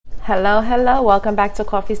Hello, hello. Welcome back to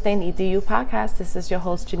Coffee Stain EDU podcast. This is your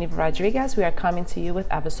host, Geneva Rodriguez. We are coming to you with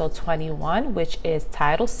episode 21, which is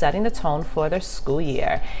titled Setting the Tone for the School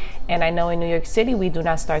Year. And I know in New York City, we do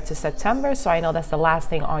not start to September, so I know that's the last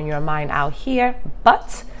thing on your mind out here.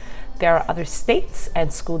 But there are other states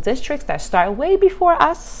and school districts that start way before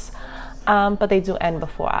us, but they do end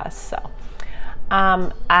before us.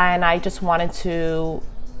 And I just wanted to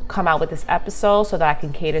come out with this episode so that I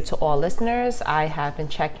can cater to all listeners. I have been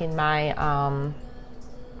checking my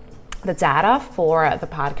the data for the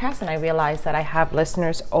podcast, and I realized that I have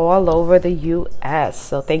listeners all over the US.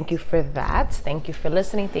 So thank you for that. Thank you for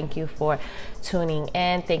listening. Thank you for tuning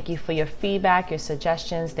in. Thank you for your feedback, your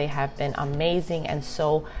suggestions. They have been amazing and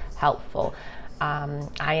so helpful. I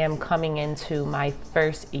am coming into my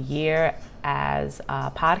first year as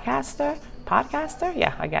a podcaster,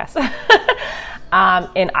 yeah, I guess.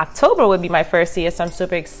 In October would be my first year, so I'm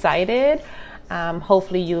super excited.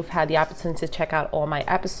 Hopefully you've had the opportunity to check out all my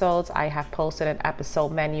episodes. I have posted an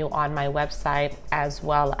episode menu on my website, as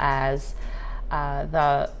well as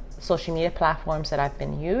the social media platforms that I've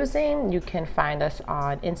been using. You can find us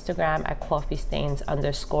on Instagram at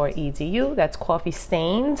coffeestains_edu. That's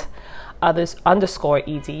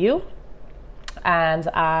coffeestains_edu. And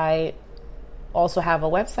I also have a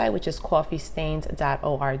website, which is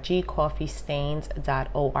coffeestains.org,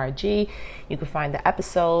 coffeestains.org. You can find the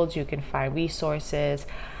episodes, you can find resources,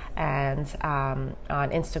 and on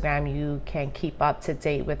Instagram, you can keep up to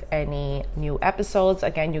date with any new episodes.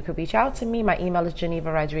 Again, you can reach out to me. My email is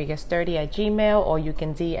genevarodriguez30@gmail.com, or you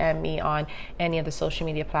can DM me on any of the social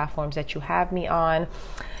media platforms that you have me on,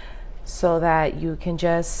 so that you can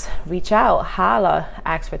just reach out, holla,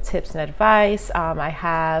 ask for tips and advice. I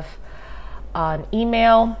have an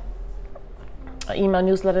email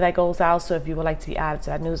newsletter that goes out. So if you would like to be added to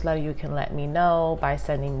that newsletter, you can let me know by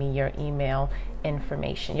sending me your email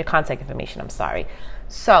information, your contact information,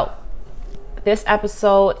 So this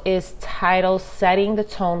episode is titled Setting the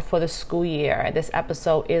Tone for the School Year. This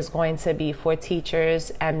episode is going to be for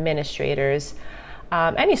teachers, administrators,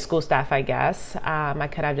 any school staff, I guess. I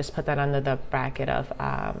could have just put that under the bracket of,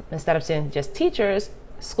 instead of saying just teachers,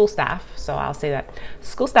 school staff. So I'll say that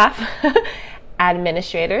school staff,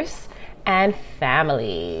 administrators, and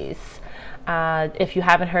families. If you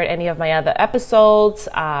haven't heard any of my other episodes,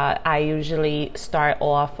 I usually start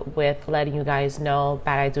off with letting you guys know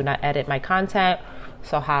that I do not edit my content.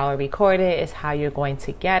 So how I record it is how you're going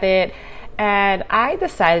to get it. And I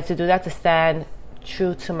decided to do that to stand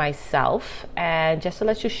true to myself, and just to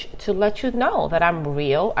let you know that I'm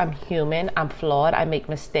real, I'm human, I'm flawed, I make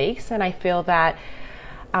mistakes, and I feel that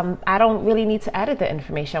I don't really need to edit the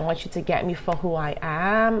information. I want you to get me for who I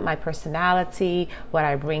am, my personality, what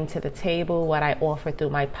I bring to the table, what I offer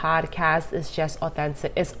through my podcast is just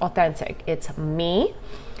authentic. It's authentic. It's me.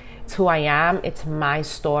 It's who I am. It's my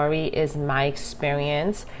story. It's my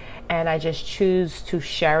experience. And I just choose to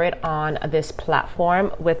share it on this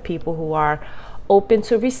platform with people who are open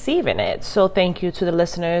to receiving it. So thank you to the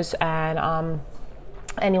listeners and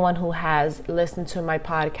anyone who has listened to my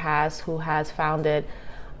podcast, who has found it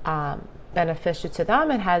beneficial to them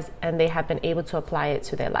and they have been able to apply it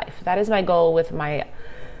to their life. That is my goal with my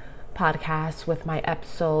podcast, with my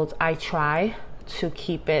episodes. I try to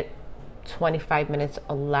keep it 25 minutes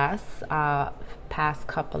or less. Past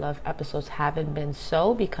couple of episodes haven't been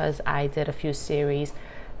so, because I did a few series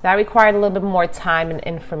that required a little bit more time and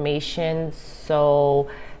information, so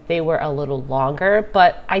they were a little longer.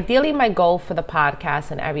 But ideally, my goal for the podcast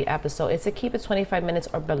and every episode is to keep it 25 minutes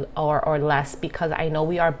or less, because I know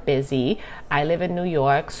we are busy. I live in New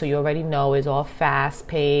York, so you already know it's all fast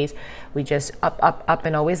paced. We just up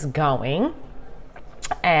and always going.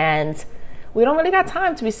 And we don't really got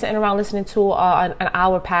time to be sitting around listening to an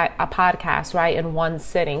hour a podcast, right, in one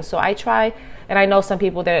sitting. So I try, and I know some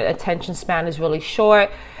people, their attention span is really short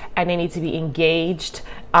and they need to be engaged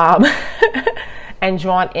and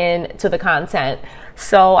drawn in to the content.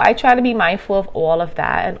 So I try to be mindful of all of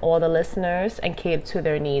that and all the listeners and cater to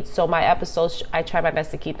their needs. So my episodes, I try my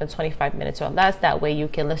best to keep them 25 minutes or less. That way you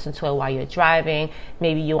can listen to it while you're driving.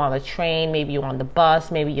 Maybe you're on the train, maybe you're on the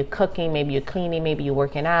bus, maybe you're cooking, maybe you're cleaning, maybe you're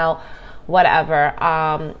working out, whatever.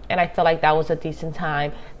 And I feel like that was a decent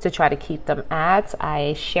time to try to keep them at.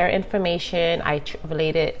 I share information, I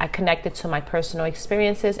connect it to my personal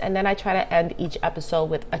experiences, and then I try to end each episode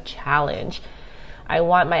with a challenge. I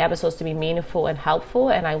want my episodes to be meaningful and helpful,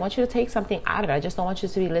 and I want you to take something out of it. I just don't want you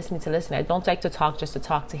to be listening to listen. I don't like to talk just to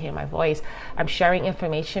talk, to hear my voice. I'm sharing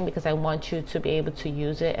information because I want you to be able to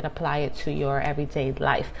use it and apply it to your everyday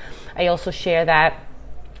life. I also share that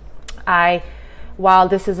I while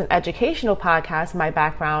this is an educational podcast, my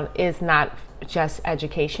background is not just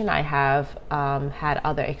education. I have had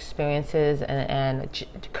other experiences and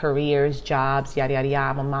careers, jobs, yada, yada,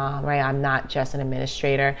 yada. I'm a mom, right? I'm not just an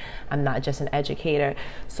administrator. I'm not just an educator.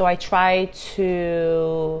 So I try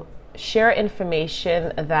to share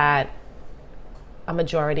information that a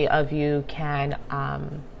majority of you can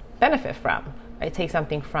benefit from. Right? Take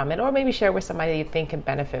something from it, or maybe share with somebody you think can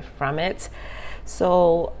benefit from it.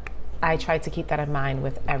 So I try to keep that in mind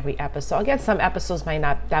with every episode. Again, some episodes might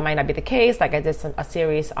not be the case. Like I did a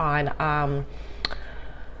series on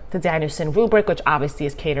the Danielson rubric, which obviously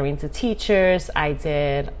is catering to teachers. I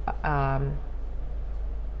did a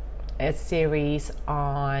series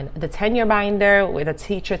on the tenure binder with a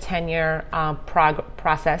teacher tenure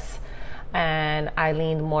process. And I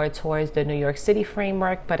leaned more towards the New York City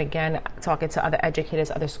framework. But again, talking to other educators,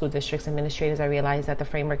 other school districts, administrators, I realized that the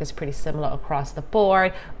framework is pretty similar across the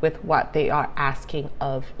board with what they are asking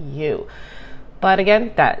of you. But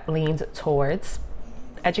again, that leans towards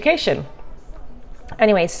education.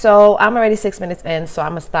 Anyway, so I'm already 6 minutes in, so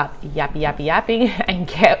I'm going to stop yapping and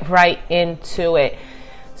get right into it.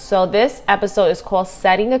 So this episode is called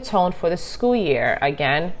Setting the Tone for the School Year.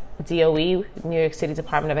 Again, DOE, New York City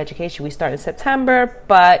Department of Education. We start in September,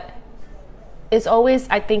 but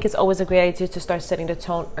I think it's always a great idea to start setting the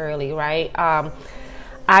tone early, right?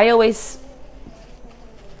 I always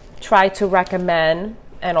try to recommend,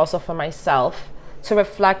 and also for myself, to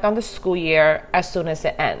reflect on the school year as soon as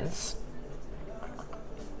it ends.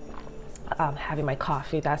 Having my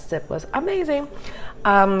coffee, that sip was amazing.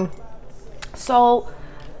 So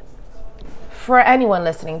for anyone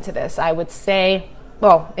listening to this, I would say,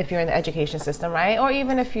 well, if you're in the education system, right? Or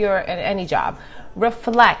even if you're in any job,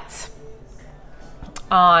 reflect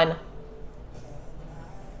on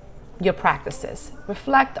your practices.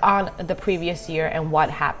 Reflect on the previous year and what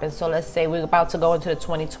happened. So let's say we're about to go into the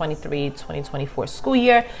 2023-2024 school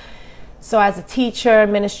year. So as a teacher,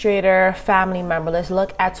 administrator, family member, let's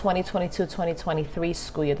look at 2022-2023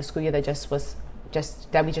 school year, the school year that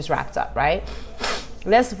that we just wrapped up, right?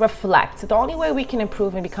 Let's reflect. The only way we can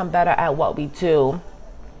improve and become better at what we do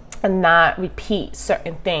and not repeat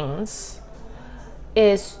certain things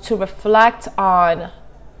is to reflect on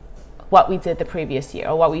what we did the previous year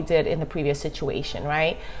or what we did in the previous situation,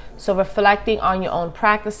 right? So reflecting on your own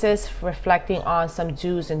practices, reflecting on some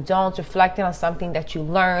do's and don'ts, reflecting on something that you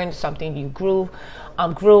learned, something you grew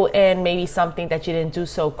in, maybe something that you didn't do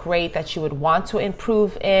so great that you would want to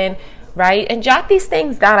improve in, right? And jot these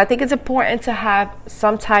things down. I think it's important to have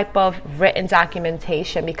some type of written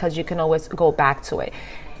documentation because you can always go back to it.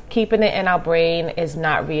 Keeping it in our brain is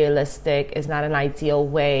not realistic, is not an ideal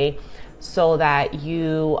way so that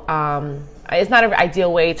it's not an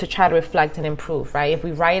ideal way to try to reflect and improve, right? If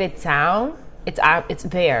we write it down, it's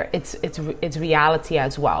there. It's reality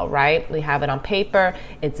as well, right? We have it on paper,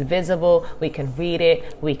 it's visible, we can read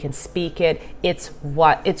it, we can speak it. It's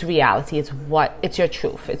reality, it's your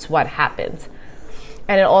truth, it's what happens.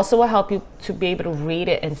 And it also will help you to be able to read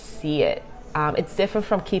it and see it. It's different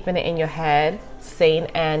from keeping it in your head, saying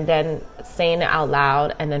it out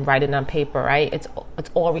loud and then writing it on paper, right? It's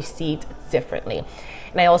all received differently.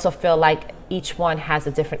 And I also feel like each one has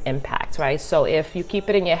a different impact, right? So if you keep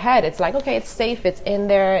it in your head, it's like, okay, it's safe, it's in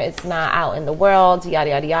there, it's not out in the world, yada,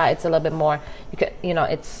 yada, yada. It's a little bit more,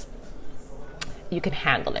 you can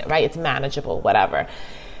handle it, right? It's manageable, whatever.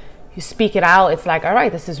 You speak it out, it's like, all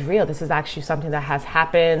right, this is real. This is actually something that has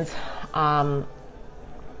happened.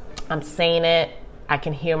 I'm saying it. I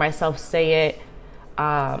can hear myself say it.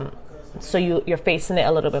 So you're facing it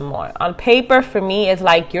a little bit more. On paper, for me, it's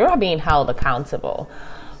like you're being held accountable.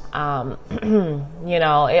 It's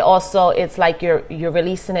like you're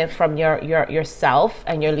releasing it from yourself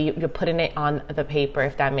and you're putting it on the paper,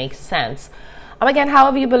 if that makes sense. Again,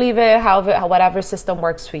 however you believe it, whatever system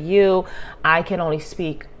works for you. I can only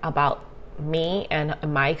speak about me and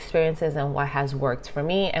my experiences and what has worked for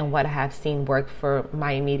me and what I have seen work for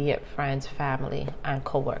my immediate friends, family, and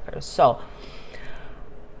coworkers. So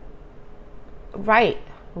write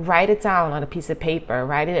it down on a piece of paper,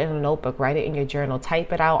 write it in a notebook, write it in your journal,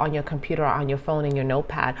 type it out on your computer or on your phone in your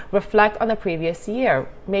notepad. Reflect on the previous year.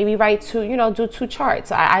 Maybe do 2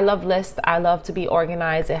 charts. I love lists. I love to be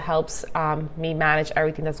organized. It helps me manage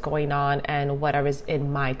everything that's going on and whatever's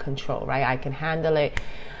in my control, right? I can handle it.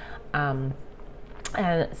 And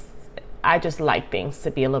I just like things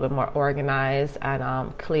to be a little bit more organized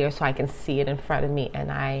and clear so I can see it in front of me and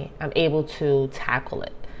I am able to tackle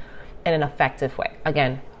it in an effective way.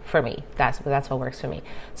 Again, for me, that's what works for me.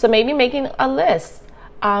 So maybe making a list,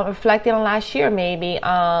 reflecting on last year, maybe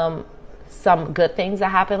some good things that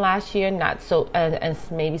happened last year, not so, and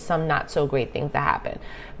maybe some not so great things that happened.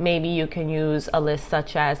 Maybe you can use a list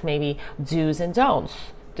such as maybe do's and don'ts.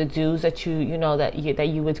 The do's that you know that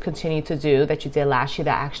you would continue to do that you did last year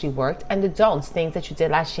that actually worked, and the don'ts, things that you did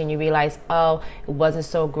last year and you realize, oh, it wasn't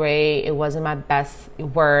so great, it wasn't my best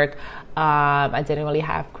work, I didn't really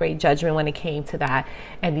have great judgment when it came to that,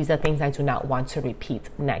 and these are things I do not want to repeat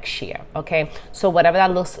next year. Okay, so whatever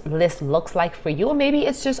that list looks like for you, or maybe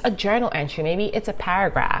it's just a journal entry, maybe it's a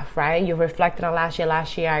paragraph, right? You reflected on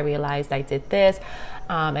last year I realized I did this,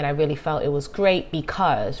 and I really felt it was great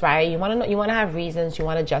because, right? You want to know, you want to have reasons, you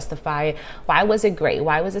want to justify it. Why was it great?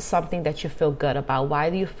 Why was it something that you feel good about? Why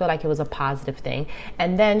do you feel like it was a positive thing?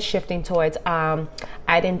 And then shifting towards, I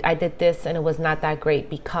did this and it was not that great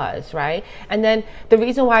because, right? And then the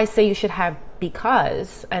reason why I say you should have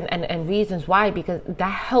because and reasons why, because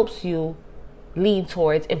that helps you lean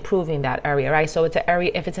towards improving that area, right? So it's an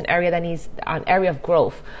area, if it's an area that needs an area of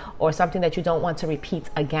growth or something that you don't want to repeat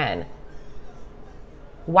again,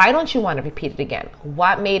 why don't you want to repeat it again?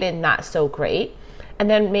 What made it not so great? And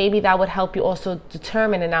then maybe that would help you also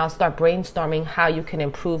determine and now start brainstorming how you can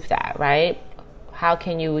improve that, right? How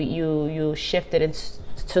can you shift it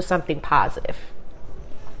into something positive?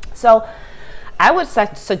 So I would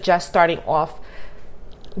suggest starting off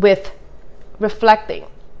with reflecting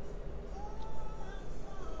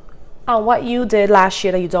on what you did last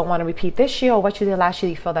year that you don't want to repeat this year, or what you did last year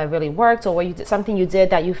you felt that really worked, or what you did, something you did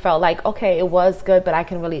that you felt like, okay, it was good, but I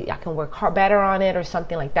can work hard better on it, or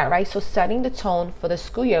something like that, right? So setting the tone for the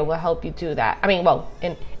school year will help you do that. I mean, well,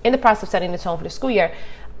 in the process of setting the tone for the school year,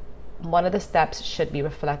 one of the steps should be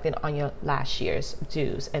reflecting on your last year's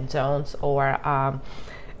do's and don'ts, or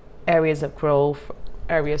areas of growth,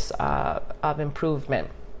 areas of improvement.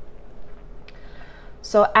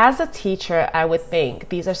 So as a teacher, I would think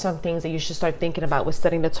these are some things that you should start thinking about with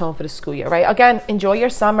setting the tone for the school year, right? Again, enjoy your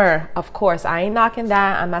summer. Of course, I ain't knocking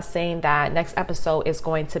that. I'm not saying that. Next episode is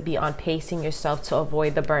going to be on pacing yourself to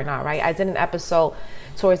avoid the burnout, right? I did an episode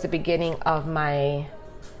towards the beginning of the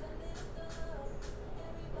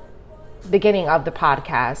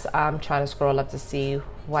podcast. I'm trying to scroll up to see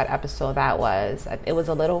what episode that was. It was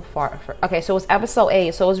a little far. Okay, so it was episode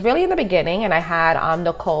 8. So it was really in the beginning, and I had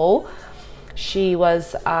Nicole. She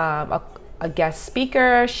was a guest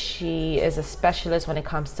speaker. She is a specialist when it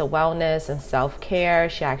comes to wellness and self-care.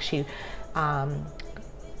 She actually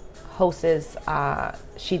hosts,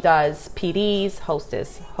 she does PDs, host.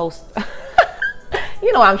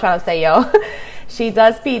 You know what I'm trying to say, yo. She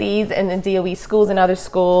does PDs in the DOE schools and other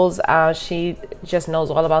schools. She just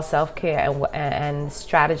knows all about self-care and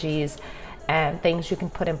strategies and things you can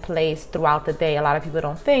put in place throughout the day. A lot of people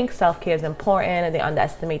don't think self-care is important, and they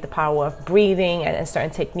underestimate the power of breathing and certain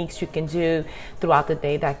techniques you can do throughout the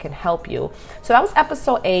day that can help you. So that was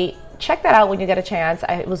episode 8. Check that out when you get a chance.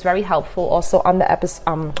 It was very helpful. Also on the website,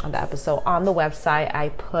 I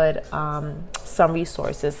put some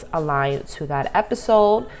resources aligned to that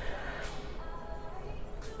episode.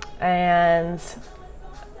 And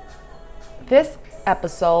this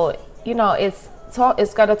episode, you know, it's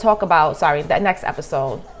going to talk about, that next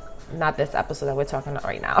episode, not this episode that we're talking about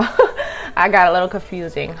right now. I got a little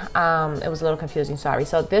confusing. It was a little confusing, sorry.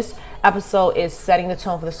 So this episode is setting the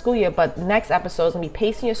tone for the school year, but next episode is going to be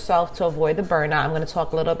pacing yourself to avoid the burnout. I'm going to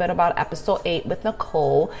talk a little bit about episode 8 with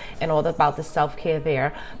Nicole and all about the self-care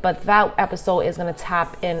there. But that episode is going to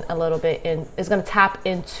tap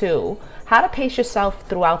into how to pace yourself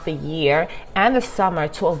throughout the year and the summer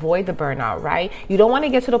to avoid the burnout, right? You don't want to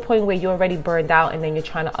get to the point where you're already burned out and then you're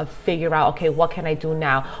trying to figure out, okay, what can I do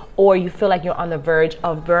now? Or you feel like you're on the verge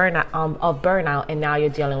of burnout and now you're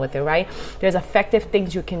dealing with it, right? There's effective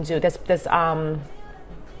things you can do. There's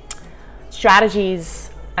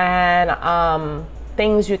strategies and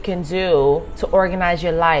things you can do to organize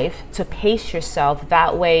your life, to pace yourself.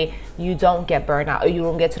 That way you don't get burnt out, or you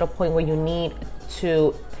don't get to the point where you need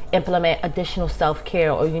to implement additional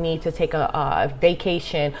self-care, or you need to take a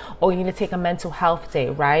vacation, or you need to take a mental health day,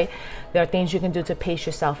 right? There are things you can do to pace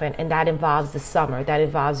yourself, and that involves the summer, that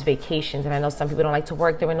involves vacations. And I know some people don't like to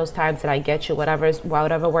work during those times, and I get you,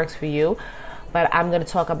 whatever works for you. But I'm going to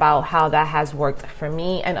talk about how that has worked for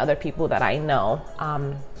me and other people that I know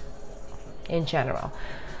in general.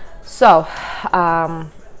 So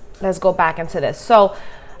let's go back into this. So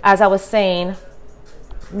as I was saying,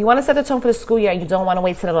 you want to set the tone for the school year, and you don't want to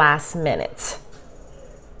wait to the last minute.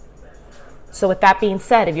 So with that being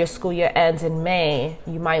said, if your school year ends in May,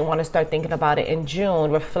 you might want to start thinking about it in June,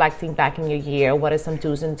 reflecting back in your year. What are some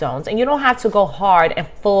do's and don'ts? And you don't have to go hard and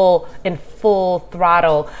full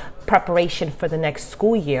throttle preparation for the next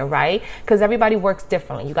school year, right? Because everybody works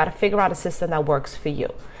differently. You got to figure out a system that works for you.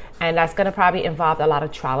 And that's going to probably involve a lot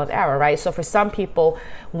of trial and error, right? So for some people,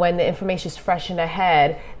 when the information is fresh in their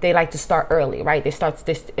head, they like to start early, right? They start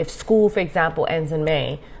this, if school, for example, ends in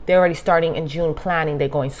May, they're already starting in June planning. They're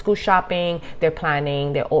going school shopping, they're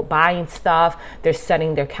planning, they're buying stuff, they're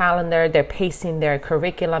setting their calendar, they're pacing their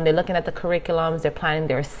curriculum, they're looking at the curriculums, they're planning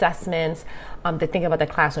their assessments, they're thinking about the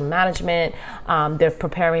classroom management, they're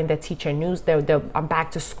preparing their teacher news, their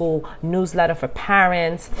back to school newsletter for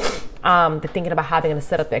parents, they're thinking about how they're going to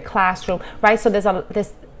set up their classroom, right? So there's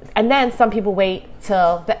and then some people wait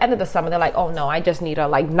till the end of the summer. They're like, oh no, I just need to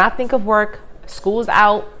not think of work. School's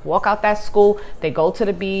out, walk out that school, they go to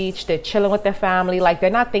the beach, they're chilling with their family, they're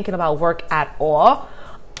not thinking about work at all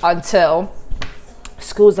until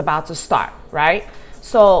school's about to start, right?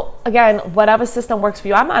 So again, whatever system works for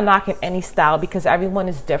you, I'm not knocking any style because everyone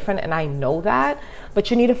is different and I know that, but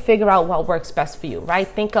you need to figure out what works best for you, right?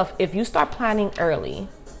 Think of, if you start planning early,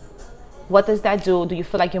 what does that do? Do you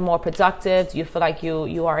feel like you're more productive? Do you feel like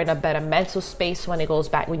you are in a better mental space when you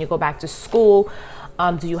go back to school?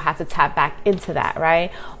 Do you have to tap back into that,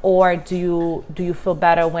 right? Or do you feel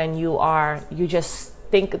better when you just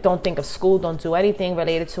don't think of school, don't do anything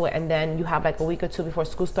related to it, and then you have a week or two before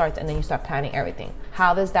school starts and then you start planning everything?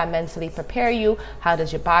 How does that mentally prepare you? How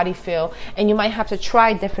does your body feel? And you might have to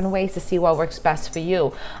try different ways to see what works best for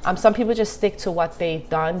you. Some people just stick to what they've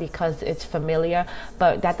done because it's familiar,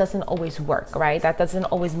 but that doesn't always work, right? That doesn't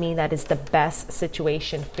always mean that it's the best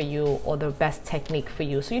situation for you or the best technique for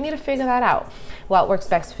you. So you need to figure that out, what works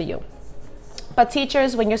best for you. But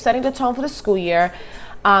teachers, when you're setting the tone for the school year,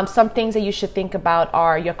 some things that you should think about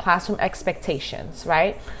are your classroom expectations,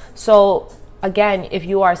 right? So again, if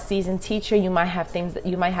you are a seasoned teacher, you might have things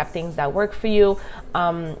that work for you,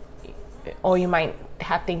 or you might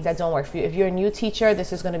have things that don't work for you. If you're a new teacher,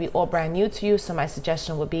 this is going to be all brand new to you. So my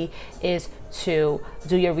suggestion would be to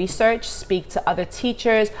do your research, speak to other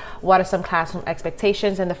teachers. What are some classroom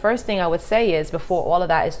expectations? And the first thing I would say is, before all of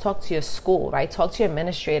that, is talk to your school, right? Talk to your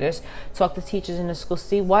administrators, talk to teachers in the school.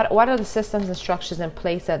 See what are the systems and structures in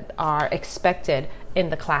place that are expected in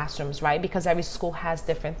the classrooms, right? Because every school has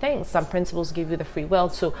different things. Some principals give you the free will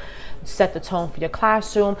to set the tone for your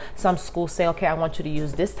classroom. Some schools say, okay, I want you to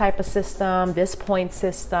use this type of system, this point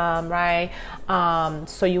system, right?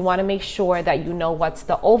 So you want to make sure that you know what's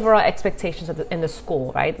the overall expectations in the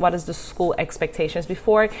school, right? What is the school expectations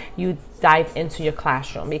before you dive into your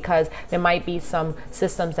classroom? Because there might be some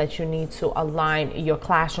systems that you need to align your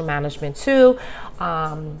classroom management to.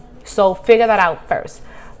 So figure that out first.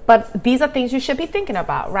 But these are things you should be thinking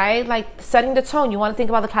about, right? Like setting the tone. You want to think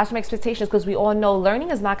about the classroom expectations, because we all know learning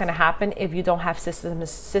is not going to happen if you don't have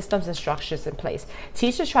systems and structures in place.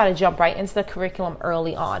 Teachers try to jump right into the curriculum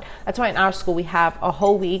early on. That's why in our school we have a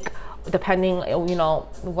whole week, depending,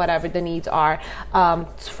 whatever the needs are,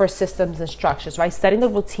 for systems and structures, right? Setting the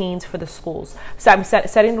routines for the schools,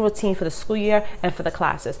 setting the routine for the school year and for the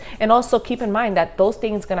classes. And also keep in mind that those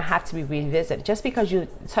things are going to have to be revisited. Just because you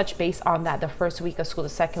touch base on that the first week of school, the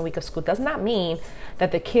second week of school, does not mean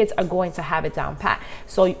that the kids are going to have it down pat.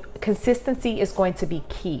 So consistency is going to be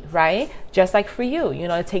key, right? Just like for you,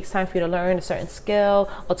 it takes time for you to learn a certain skill,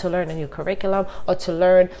 or to learn a new curriculum, or to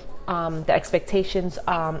learn the expectations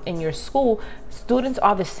in your school. Students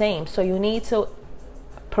are the same, so you need to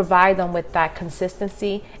provide them with that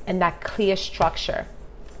consistency and that clear structure.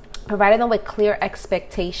 Providing them with clear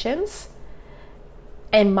expectations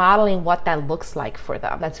and modeling what that looks like for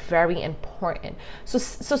them. That's very important. So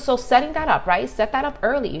setting that up, right? Set that up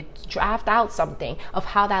early. Draft out something of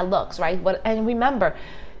how that looks, right? And remember,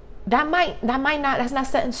 that's not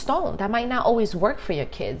set in stone. That might not always work for your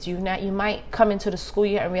kids. You might come into the school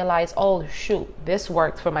year and realize, oh shoot, this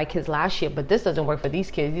worked for my kids last year, but this doesn't work for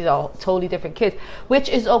these kids. These are totally different kids, which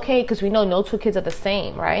is okay, because we know no two kids are the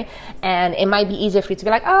same, right? And it might be easier for you to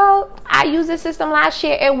be like, oh, I used this system last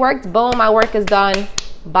year, it worked, boom, my work is done,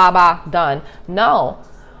 baba, done. No,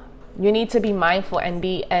 you need to be mindful and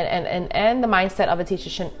be and the mindset of a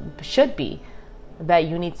teacher should be that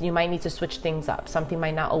you might need to switch things up. Something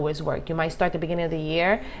might not always work. You might start the beginning of the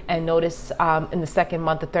year and notice in the second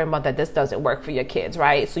month, the third month, that this doesn't work for your kids,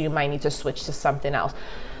 right? So you might need to switch to something else.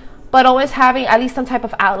 But always having at least some type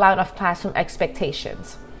of outline of classroom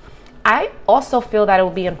expectations. I also feel that it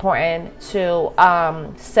would be important to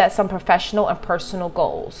set some professional and personal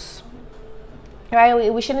goals.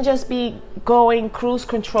 Right? We shouldn't just be going cruise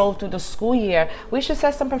control through the school year. We should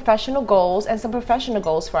set some professional goals and some professional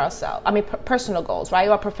goals for ourselves. Personal goals, right?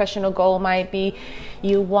 Your professional goal might be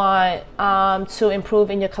you want to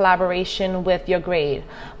improve in your collaboration with your grade,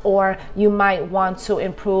 or you might want to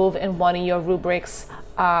improve in one of your rubrics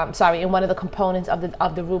in one of the components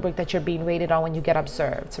of the rubric that you're being rated on when you get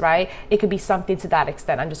observed, right? It could be something to that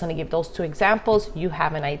extent. I'm just going to give those 2 examples. You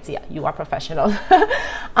have an idea. You are professional.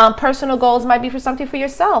 Personal goals might be for something for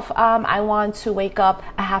yourself. I want to wake up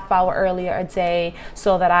a half hour earlier a day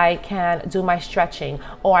so that I can do my stretching,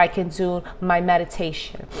 or I can do my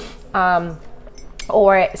meditation.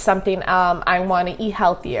 Or something, I want to eat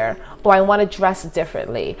healthier, or I want to dress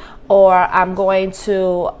differently, or I'm going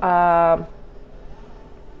to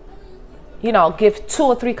give 2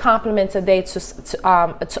 or 3 compliments a day to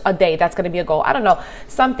a day. That's going to be a goal. I don't know,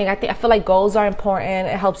 something. I feel like goals are important.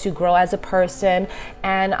 It helps you grow as a person,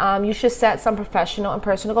 and you should set some professional and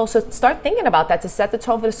personal goals. So start thinking about that to set the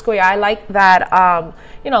tone for the school year. I like that.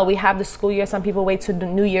 We have the school year. Some people wait to the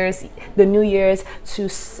New Year's to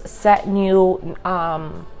set new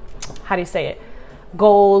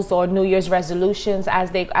goals or New Year's resolutions,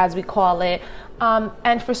 as we call it.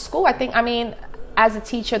 And for school, as a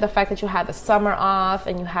teacher, the fact that you have the summer off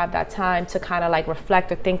and you have that time to kind of like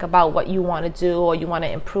reflect or think about what you want to do or you want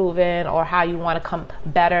to improve in, or how you want to come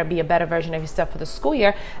better, be a better version of yourself for the school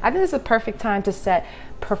year, I think it's a perfect time to set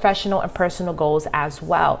professional and personal goals as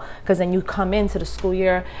well, because then you come into the school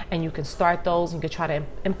year and you can start those and you can try to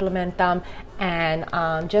implement them and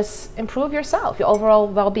just improve yourself, your overall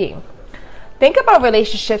well-being. Think about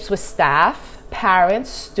relationships with staff, parents,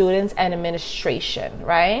 students, and administration,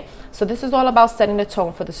 right? So this is all about setting the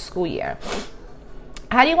tone for the school year.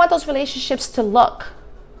 How do you want those relationships to look?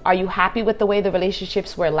 Are you happy with the way the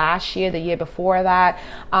relationships were last year, the year before that?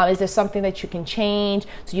 Is there something that you can change?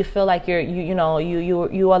 Do you feel like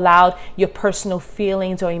you allowed your personal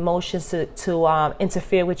feelings or emotions to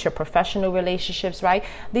interfere with your professional relationships, right?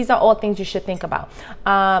 These are all things you should think about.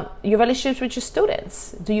 Your relationships with your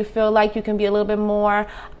students. Do you feel like you can be a little bit more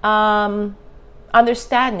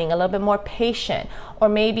understanding, a little bit more patient, or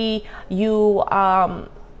maybe you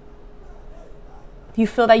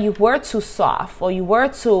feel that you were too soft or you were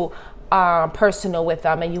too personal with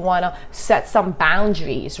them, and you want to set some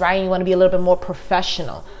boundaries, right? And you want to be a little bit more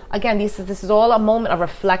professional. Again, this is all a moment of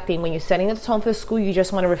reflecting. When you're setting the tone for the school, you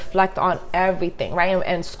just want to reflect on everything, right?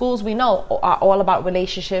 And schools, we know, are all about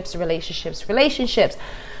relationships.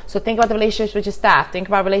 So think about the relationships with your staff. Think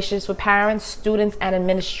about relationships with parents, students, and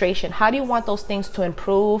administration. How do you want those things to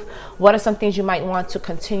improve? What are some things you might want to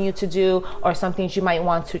continue to do, or some things you might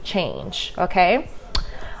want to change? Okay.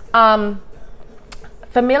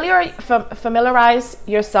 Familiarize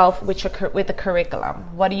yourself with the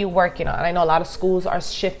curriculum. What are you working on? I know a lot of schools are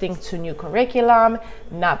shifting to new curriculum,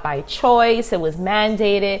 not by choice. It was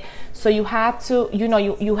mandated. So you have to,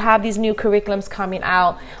 you have these new curriculums coming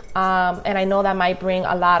out, and I know that might bring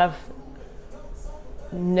a lot of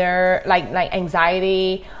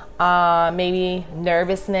anxiety, maybe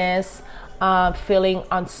nervousness, feeling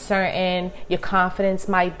uncertain. Your confidence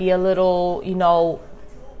might be a little,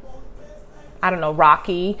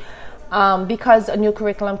 rocky, because a new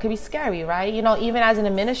curriculum could be scary, right? Even as an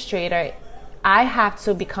administrator, I have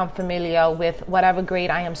to become familiar with whatever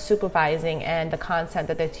grade I am supervising and the content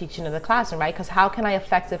that they're teaching in the classroom, right? Because how can I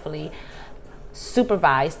effectively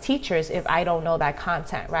supervise teachers if I don't know that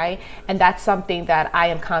content, right? And that's something that I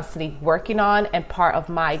am constantly working on, and part of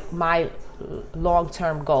my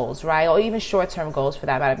long-term goals, right? Or even short-term goals for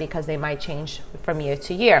that matter, because they might change from year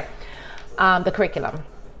to year. The curriculum,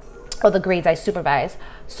 or the grades I supervise.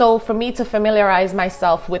 So for me to familiarize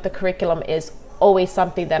myself with the curriculum is always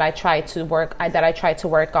something that I try to work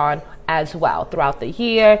on as well throughout the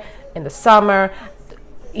year, in the summer,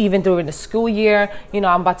 even during the school year.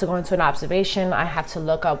 I'm about to go into an observation. I have to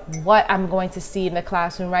look up what I'm going to see in the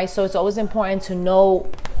classroom, right? So it's always important to know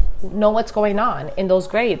what's going on in those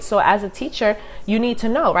grades. So as a teacher, you need to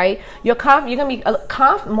know, right? You're going to be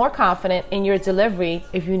more confident in your delivery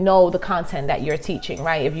if you know the content that you're teaching,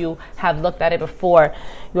 right? If you have looked at it before,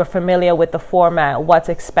 you're familiar with the format, what's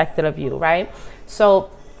expected of you, right?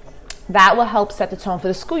 So that will help set the tone for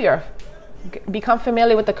the school year. Become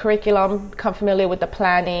familiar with the curriculum, become familiar with the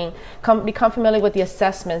planning, become familiar with the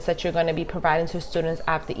assessments that you're going to be providing to students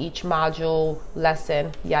after each module,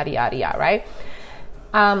 lesson, yada, yada, yada, right?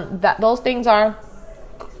 Those things are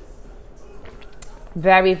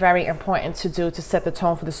very, very important to do to set the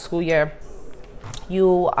tone for the school year.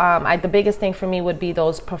 The biggest thing for me would be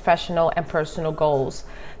those professional and personal goals,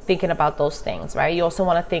 thinking about those things, right? You also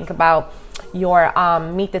want to think about your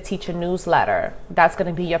Meet the Teacher newsletter. That's going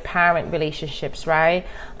to be your parent relationships, right?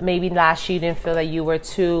 Maybe last year you didn't feel that you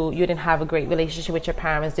didn't have a great relationship with your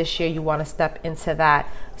parents. This year you want to step into that.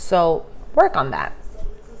 So work on that.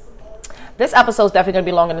 This episode is definitely going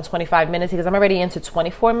to be longer than 25 minutes because I'm already into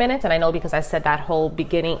 24 minutes. And I know because I said that whole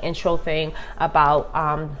beginning intro thing about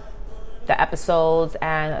the episodes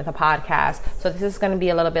and the podcast. So this is going to be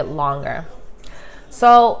a little bit longer.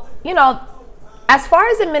 So, you know, as far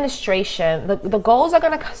as administration, the goals are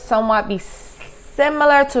going to somewhat be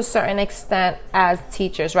similar to a certain extent as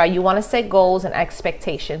teachers, right? You want to set goals and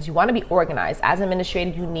expectations. You want to be organized. As an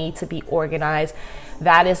administrator, you need to be organized.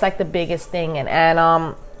 That is like the biggest thing.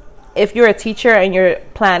 And if you're a teacher and you're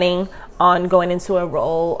planning on going into a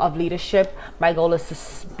role of leadership, my goal is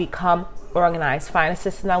to become organized. Find a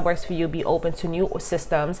system that works for you. Be open to new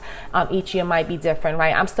systems. Each year might be different,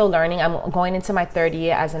 right? I'm still learning. I'm going into my third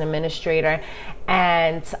year as an administrator,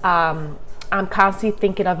 and I'm constantly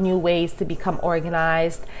thinking of new ways to become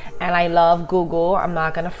organized. And I love Google. I'm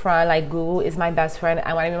not gonna front, like Google is my best friend.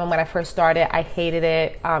 And I remember when I first started, I hated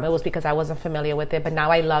it. It was because I wasn't familiar with it, but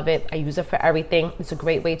now I love it. I use it for everything. It's a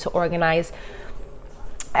great way to organize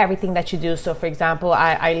everything that you do. So for example,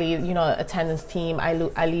 I lead, you know, attendance team.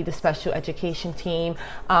 I lead the special education team,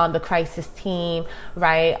 the crisis team,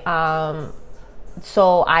 right?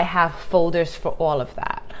 So I have folders for all of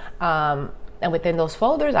that. And within those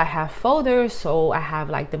folders, I have folders. So I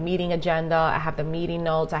have like the meeting agenda, I have the meeting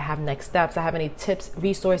notes, I have next steps, I have any tips,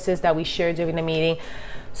 resources that we share during the meeting.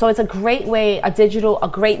 So it's a great way, a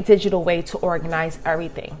great digital way to organize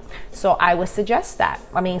everything. So I would suggest that.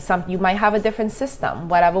 I mean, you might have a different system,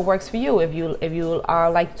 whatever works for you. If you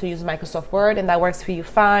like to use Microsoft Word and that works for you,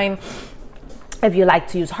 fine. If you like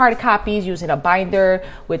to use hard copies, using a binder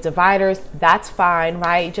with dividers, that's fine,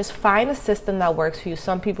 right? Just find a system that works for you.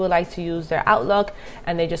 Some people like to use their Outlook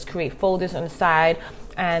and they just create folders on the side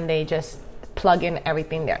and they just plug in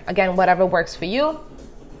everything there. Again, whatever works for you.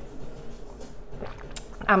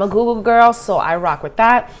 I'm a Google girl, so I rock with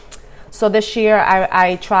that. So this year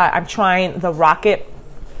I'm trying the Rocket.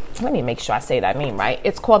 Let me make sure I say that name right.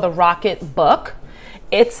 It's called the Rocket Book.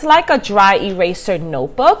 It's like a dry eraser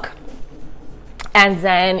notebook. And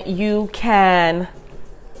then you can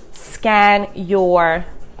take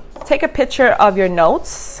a picture of your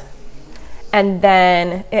notes, and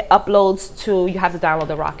then it uploads to, you have to download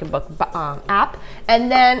the Rocketbook app,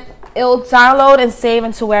 and then it'll download and save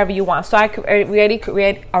into wherever you want. So I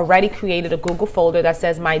already created a Google folder that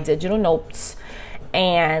says my digital notes,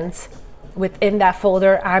 and within that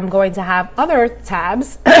folder, I'm going to have other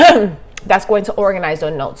tabs that's going to organize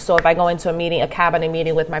those notes. So if I go into a cabinet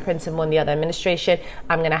meeting with my principal and the other administration,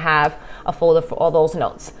 I'm going to have a folder for all those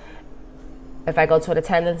notes. If I go to an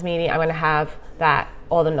attendance meeting, I'm going to have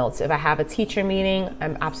all the notes. If I have a teacher meeting,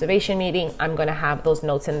 an observation meeting, I'm going to have those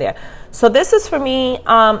notes in there. So this is for me.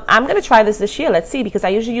 I'm going to try this year. Let's see, because I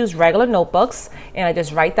usually use regular notebooks and I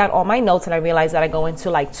just write down all my notes, and I realize that I go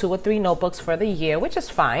into like 2 or 3 notebooks for the year, which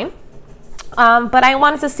is fine. But I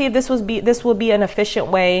wanted to see if this will be an efficient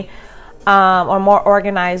way, or more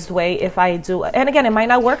organized way if I do. And again, it might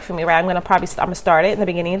not work for me, right? I'm gonna start it in the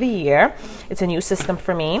beginning of the year. It's a new system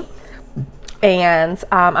for me, and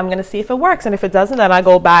I'm gonna see if it works. And if it doesn't, then I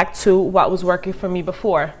go back to what was working for me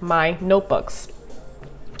before, my notebooks.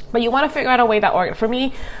 But you want to figure out a way that for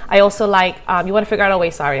me, I also like you want to figure out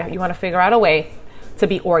a way to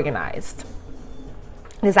be organized,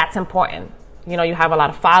 because that's important. You know, you have a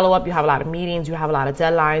lot of follow-up, you have a lot of meetings, you have a lot of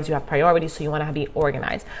deadlines, you have priorities, so you want to be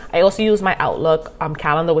organized. I also use my Outlook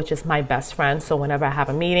calendar, which is my best friend. So whenever I have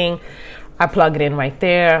a meeting, I plug it in right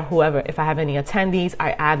there. If I have any attendees,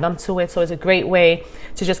 I add them to it. So it's a great way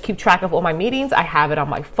to just keep track of all my meetings. I have it on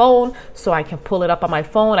my phone, so I can pull it up on my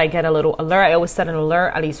phone. I get a little alert. I always set an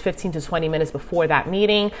alert at least 15 to 20 minutes before that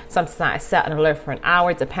meeting. Sometimes I set an alert for an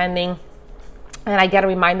hour, depending. And I get a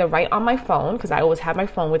reminder right on my phone, because I always have my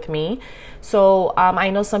phone with me. So I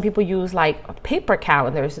know some people use like paper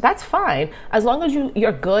calendars. That's fine, as long as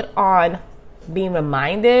you're good on being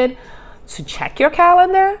reminded to check your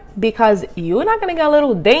calendar, because you're not going to get a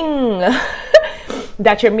little ding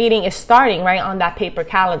that your meeting is starting right on that paper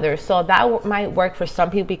calendar. So that might work for some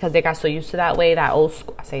people because they got so used to that way, that old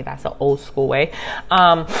school. I say that's an old school way.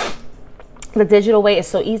 The digital way is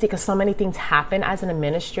so easy because so many things happen as an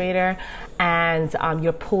administrator, and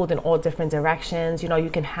you're pulled in all different directions. You know, you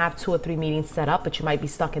can have 2 or 3 meetings set up, but you might be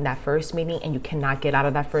stuck in that first meeting and you cannot get out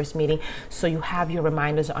of that first meeting. So you have your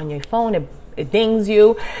reminders on your phone. It dings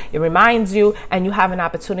you, it reminds you, and you have an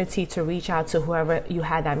opportunity to reach out to whoever you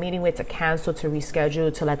had that meeting with, to cancel, to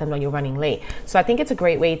reschedule, to let them know you're running late. So I think it's a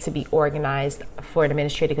great way to be organized for an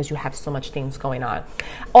administrator, because you have so much things going on.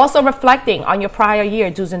 Also, reflecting on your prior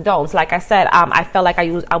year, do's and don'ts. Like I said, I felt like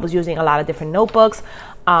I was using a lot of different notebooks.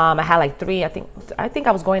 I had like 3. I think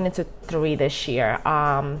I was going into 3 this year.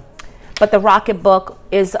 But the Rocketbook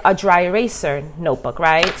is a dry eraser notebook,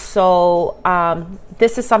 right? So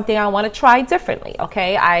this is something I want to try differently,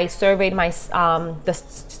 okay? I surveyed the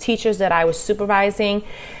teachers that I was supervising,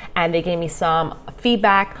 and they gave me some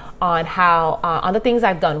feedback on how on the things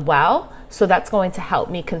I've done well. So that's going to help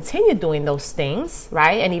me continue doing those things,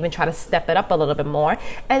 right? And even try to step it up a little bit more.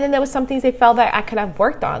 And then there was some things they felt that I could have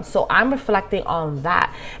worked on. So I'm reflecting on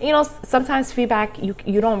that. You know, sometimes feedback,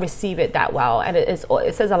 you don't receive it that well. And it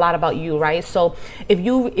says a lot about you, right? So if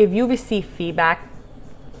you receive feedback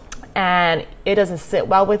and it doesn't sit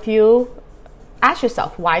well with you, ask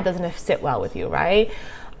yourself, why doesn't it sit well with you, right?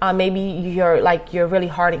 Maybe you're really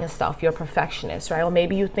hard on yourself. You're a perfectionist, right? Or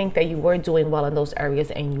maybe you think that you were doing well in those areas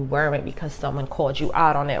and you weren't because someone called you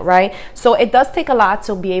out on it, right? So it does take a lot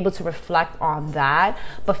to be able to reflect on that.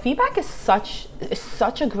 But feedback is such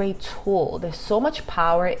a great tool. There's so much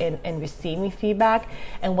power in receiving feedback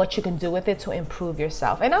and what you can do with it to improve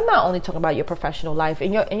yourself. And I'm not only talking about your professional life,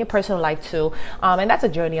 in your personal life too. And that's a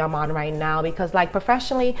journey I'm on right now, because like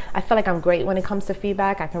professionally, I feel like I'm great when it comes to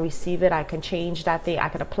feedback. I can receive it. I can change that thing. I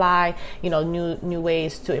can apply, new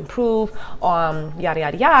ways to improve, yada,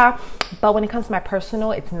 yada, yada. But when it comes to my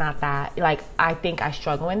personal, it's not that. Like, I think I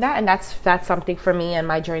struggle in that. And that's something for me and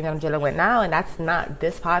my journey that I'm dealing with now. And that's not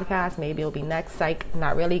this podcast. Maybe it'll be next. Like,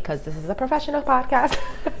 not really, because this is a professional podcast.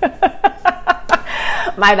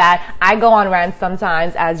 My bad. I go on rants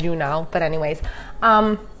sometimes, as you know. But anyways,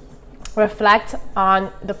 reflect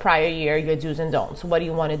on the prior year, your do's and don'ts. What do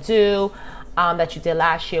you want to do that you did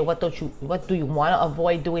last year? What do you want to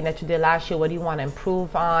avoid doing that you did last year? What do you want to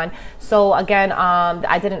improve on? So again,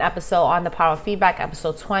 I did an episode on the power of feedback,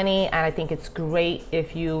 episode 20, and I think it's great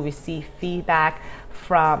if you receive feedback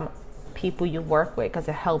from people you work with, because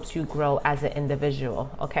it helps you grow as an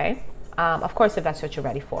individual. Okay, of course, if that's what you're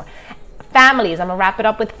ready for. Families, I'm gonna wrap it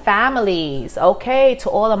up with families. Okay, to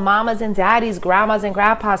all the mamas and daddies, grandmas and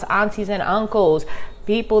grandpas, aunties and uncles,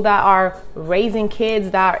 people that are raising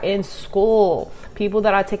kids that are in school, people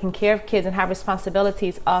that are taking care of kids and have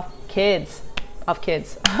responsibilities of kids.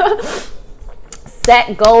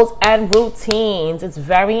 Set goals and routines. It's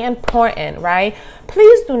very important, right?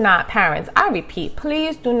 Please do not, parents, I repeat,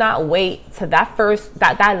 please do not wait to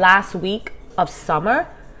that last week of summer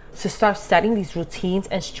to start setting these routines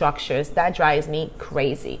and structures. That drives me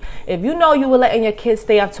crazy. If you know you were letting your kids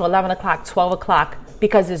stay up to 11 o'clock, 12 o'clock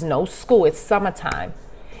because there's no school, it's summertime,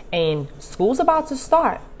 and school's about to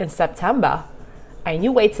start in September, and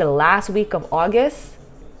you wait till the last week of August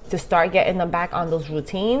to start getting them back on those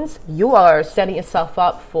routines, you are setting yourself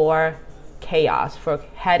up for chaos, for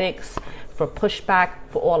headaches, for pushback,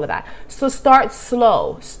 for all of that. So start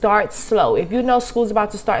slow. If you know school's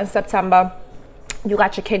about to start in September, you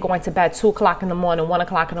got your kid going to bed 2 o'clock in the morning, 1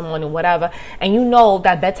 o'clock in the morning, whatever, and you know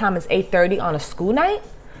that bedtime is 8:30 on a school night,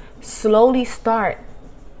 slowly start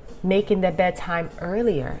making their bedtime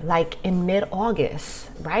earlier, like in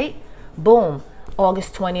mid-August, right? Boom,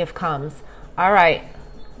 August 20th comes. All right,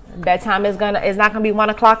 bedtime it's not gonna be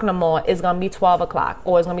 1 o'clock no more. It's gonna be 12 o'clock,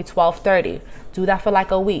 or it's gonna be 12:30. Do that for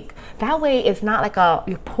like a week. That way it's not like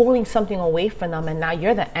you're pulling something away from them and now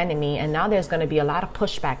you're the enemy, and now there's gonna be a lot of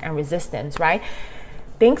pushback and resistance, right?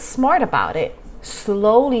 Think smart about it.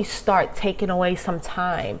 Slowly start taking away some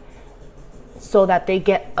time so that they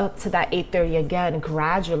get up to that 8:30 again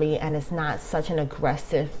gradually, and it's not such an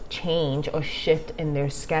aggressive change or shift in their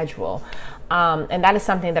schedule. And that is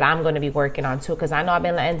something that I'm going to be working on too, because I know I've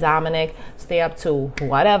been letting Dominic stay up to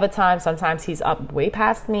whatever time. Sometimes he's up way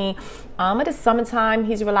past me. It is summertime.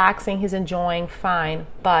 He's relaxing. He's enjoying. Fine.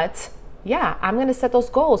 But yeah, I'm going to set those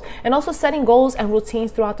goals. And also setting goals and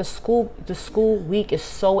routines throughout the school week is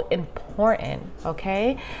so important.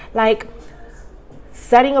 Okay? Like,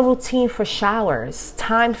 setting a routine for showers,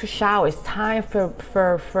 time for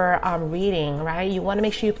reading, right? You want to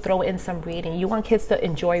make sure you throw in some reading. You want kids to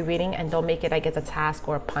enjoy reading, and don't make it like it's a task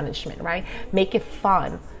or a punishment, right? Make it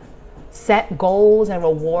fun. Set goals and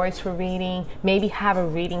rewards for reading. Maybe have a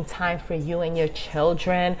reading time for you and your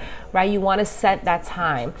children, right? You want to set that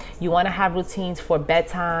time. You want to have routines for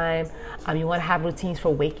bedtime. You want to have routines for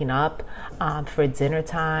waking up, for dinner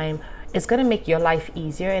time. It's going to make your life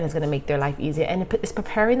easier, and it's going to make their life easier. And it's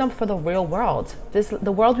preparing them for the real world.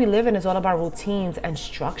 The world we live in is all about routines and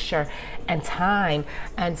structure and time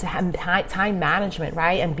and time management,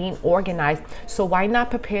 right? And being organized. So why not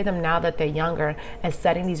prepare them now that they're younger, and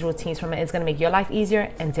setting these routines from it? It's going to make your life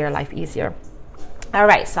easier and their life easier. All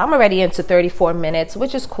right, so I'm already into 34 minutes,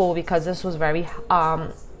 which is cool, because this was very,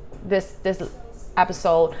 this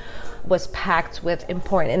episode was packed with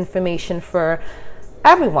important information for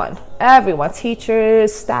everyone,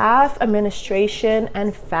 teachers, staff, administration,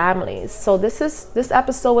 and families. So this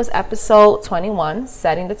episode was episode 21,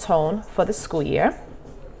 setting the tone for the school year.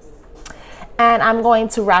 And I'm going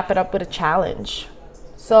to wrap it up with a challenge.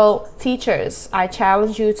 So teachers, I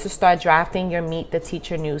challenge you to start drafting your Meet the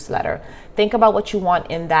Teacher newsletter. Think about what you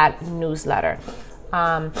want in that newsletter.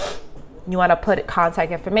 You want to put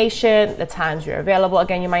contact information, the times you're available.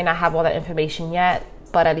 Again, you might not have all that information yet,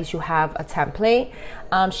 but at least you have a template.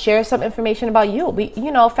 Share some information about you.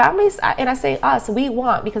 Families, and I say us, we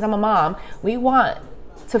want, because I'm a mom, we want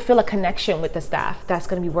to feel a connection with the staff that's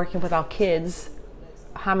going to be working with our kids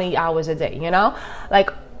how many hours a day,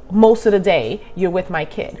 like most of the day you're with my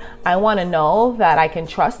kid. I want to know that I can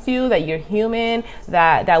trust you, that you're human,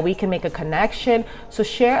 that we can make a connection. So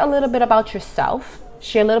share a little bit about yourself,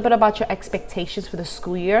 share a little bit about your expectations for the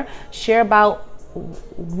school year, share about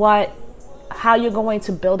how you're going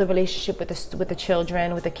to build a relationship with the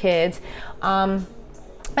children, with the kids, and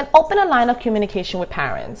open a line of communication with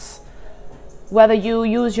parents. Whether you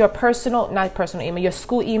use your not personal email, your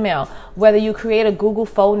school email, whether you create a Google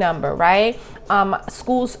phone number, right?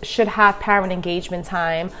 Schools should have parent engagement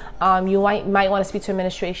time. You might want to speak to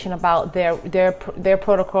administration about their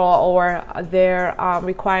protocol or their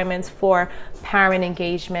requirements for parent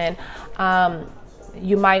engagement.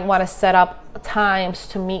 You might want to set up times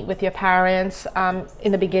to meet with your parents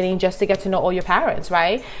in the beginning, just to get to know all your parents,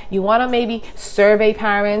 right? You want to maybe survey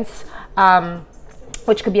parents,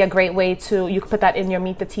 which could be a great way you could put that in your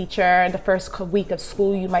Meet the Teacher. The first week of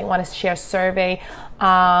school, you might want to share a survey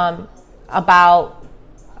about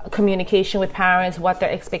communication with parents, what their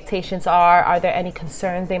expectations are there any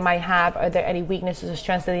concerns they might have, are there any weaknesses or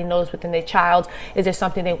strengths that they notice within their child, is there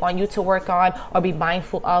something they want you to work on or be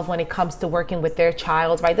mindful of when it comes to working with their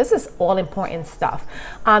child, right? This is all important stuff.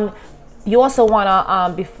 You also want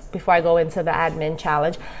to, before I go into the admin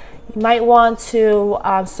challenge, you might want to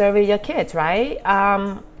survey your kids, right?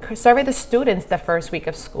 Survey the students the first week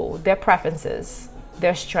of school, their preferences,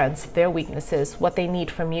 their strengths, their weaknesses, what they need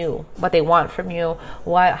from you, what they want from you,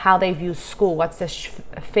 how they view school, what's their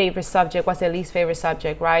favorite subject, what's their least favorite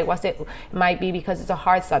subject, right? It might be because it's a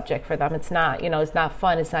hard subject for them. It's not, it's not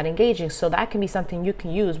fun, it's not engaging. So that can be something you can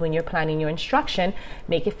use when you're planning your instruction.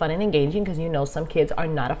 Make it fun and engaging, because some kids are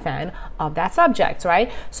not a fan of that subject,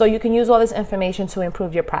 right? So you can use all this information to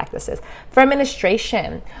improve your practices. For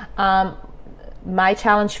administration, my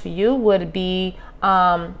challenge for you would be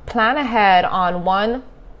plan ahead on one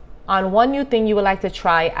new thing you would like to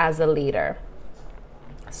try as a leader.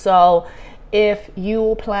 So if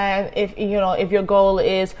your goal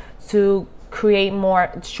is to create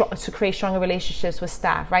stronger relationships with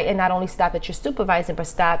staff, right? And not only staff that you're supervising,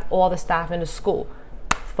 but all the staff in the school.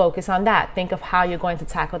 Focus on that. Think of how you're going to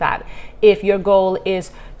tackle that. If your goal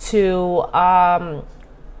is to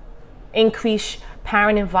increase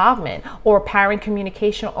parent involvement or parent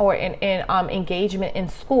communication or in engagement in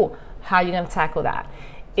school, how are you going to tackle that?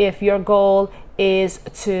 If your goal is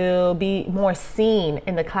to be more seen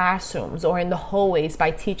in the classrooms or in the hallways by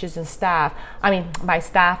teachers and by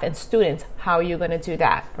staff and students, how are you going to do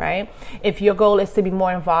that, right? If your goal is to be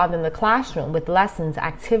more involved in the classroom with lessons,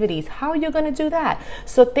 activities, how are you going to do that?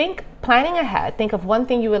 So planning ahead, think of one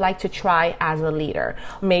thing you would like to try as a leader.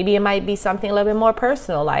 Maybe it might be something a little bit more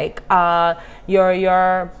personal, like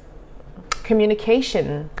your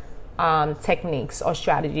communication techniques or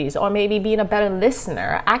strategies, or maybe being a better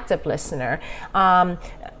listener, active listener,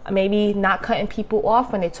 maybe not cutting people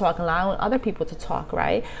off when they talk, allowing other people to talk,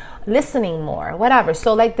 right? Listening more, whatever.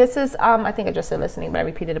 So this is, I think I just said listening, but I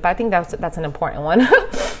repeated it, but I think that's an important one.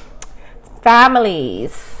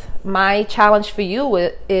 Families, my challenge for you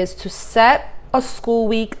is to set a school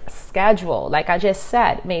week schedule. Like I just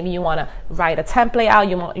said, maybe you want to write a template out.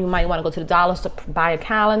 You might want to go to the dollar store to buy a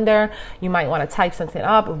calendar. You might want to type something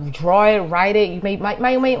up, draw it, write it. You might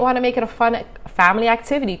want to make it a fun family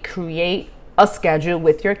activity. Create a schedule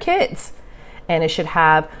with your kids, and it should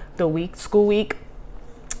have the school week.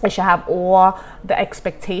 It should have all the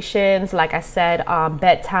expectations, like I said,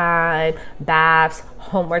 bedtime, baths,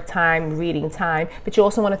 homework time, reading time. But you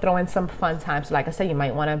also want to throw in some fun times. So like I said, you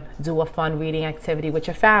might want to do a fun reading activity with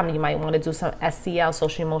your family. You might want to do some SEL,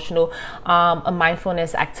 social emotional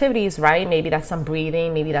mindfulness activities, right? Maybe that's some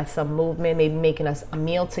breathing, maybe that's some movement, maybe making us a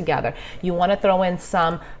meal together. You want to throw in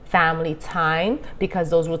some family time, because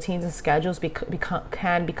those routines and schedules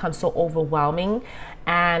can become so overwhelming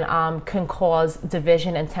and can cause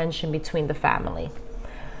division and tension between the family.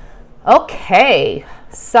 Okay,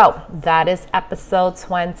 so that is episode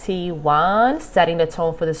 21, setting the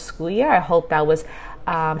tone for the school year. I hope that was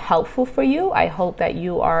helpful for you. I hope that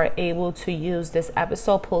you are able to use this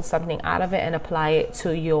episode, pull something out of it, and apply it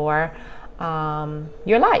to your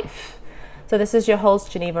life. So this is your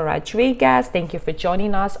host, Geneva Rodriguez. Thank you for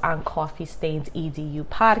joining us on Coffee Stains EDU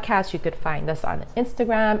podcast. You could find us on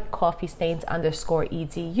Instagram,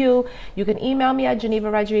 coffeestains_EDU. You can email me at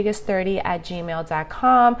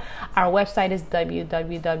genevarodriguez30@gmail.com. Our website is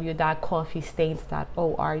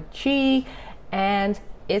www.coffeestains.org. And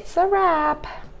it's a wrap.